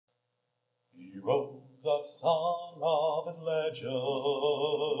Heroes are sung of in legend.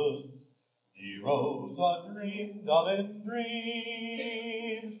 Heroes are dreamed of in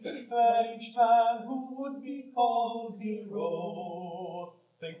dreams. Let each man who would be called hero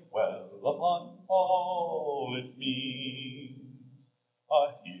think well upon all it means.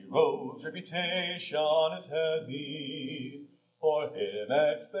 A hero's reputation is heavy, for him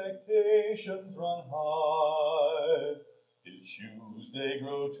expectations run high. His shoes they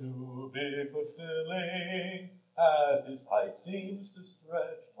grow too big for filling, as his height seems to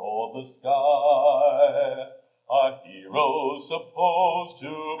stretch toward the sky. A hero's supposed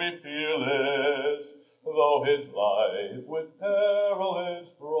to be fearless, though his life with peril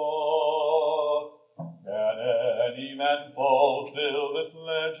is fraught. Can any man fulfill this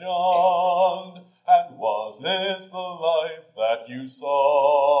legend? And was this the life that you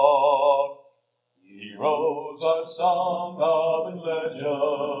sought? Heroes are sung of in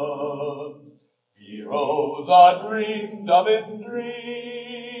legends. Heroes are dreamed of in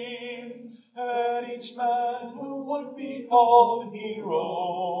dreams. And each man who would be called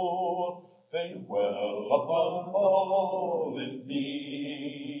hero think well upon all it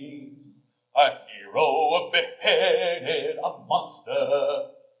means. A hero beheaded a monster,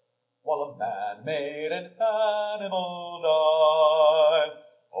 while a man made an animal die.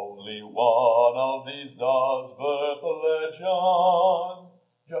 Only one of these does birth a legend.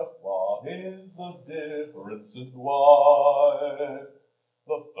 Just what is the difference and why?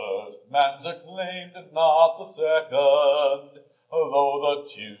 The first man's acclaimed and not the second, though the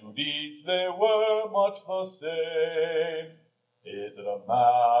two deeds they were much the same. Is it a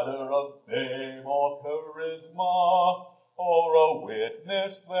matter of fame or charisma, or a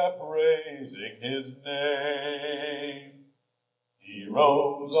witness they're praising his name?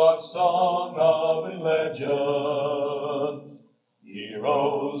 Heroes are sung of in legends.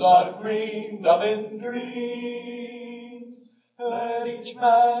 Heroes are dreamed of in dreams. Let each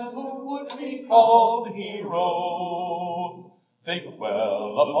man who would be called hero think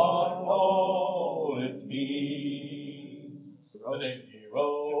well upon all it means. The name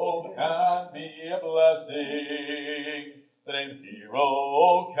hero can be a blessing. The name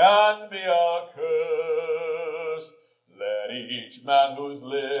hero can be a curse. Let each man who's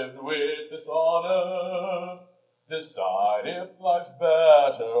lived with dishonor decide if life's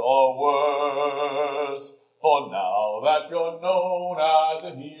better or worse. For now that you're known as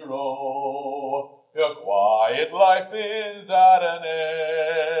a hero, your quiet life is at an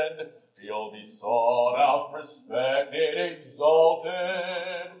end. You'll be sought out, respected,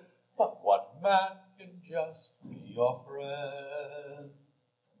 exalted. But what man can just be your friend?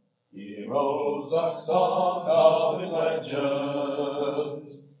 Heroes are sung of in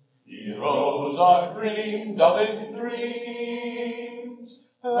legends. Heroes are dreamed of in dreams.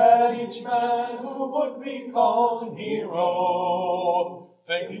 Let each man who would be called hero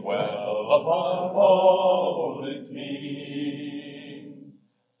think well upon all it means.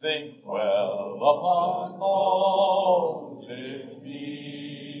 Think well upon all